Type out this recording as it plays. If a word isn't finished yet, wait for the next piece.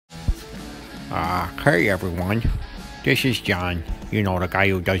Hey everyone, this is John. You know, the guy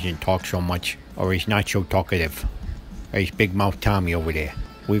who doesn't talk so much, or is not so talkative. There's Big Mouth Tommy over there.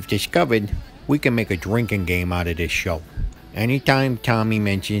 We've discovered we can make a drinking game out of this show. Anytime Tommy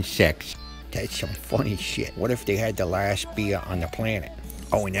mentions sex, that's some funny shit. What if they had the last beer on the planet?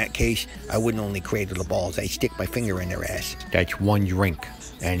 Oh, in that case, I wouldn't only cradle the balls, I'd stick my finger in their ass. That's one drink.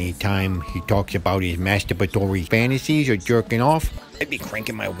 Anytime he talks about his masturbatory fantasies or jerking off, I'd be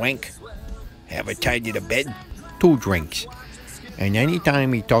cranking my wank. Have it tied to the bed? 2 drinks. And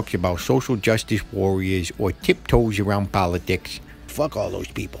anytime he talks about social justice warriors or tiptoes around politics, fuck all those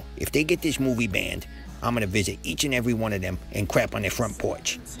people. If they get this movie banned, I'm gonna visit each and every one of them and crap on their front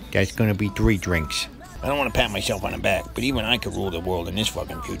porch. That's gonna be 3 drinks. I don't want to pat myself on the back, but even I could rule the world in this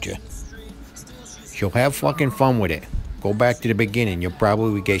fucking future. So have fucking fun with it. Go back to the beginning, you'll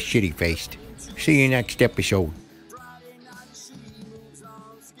probably get shitty-faced. See you next episode.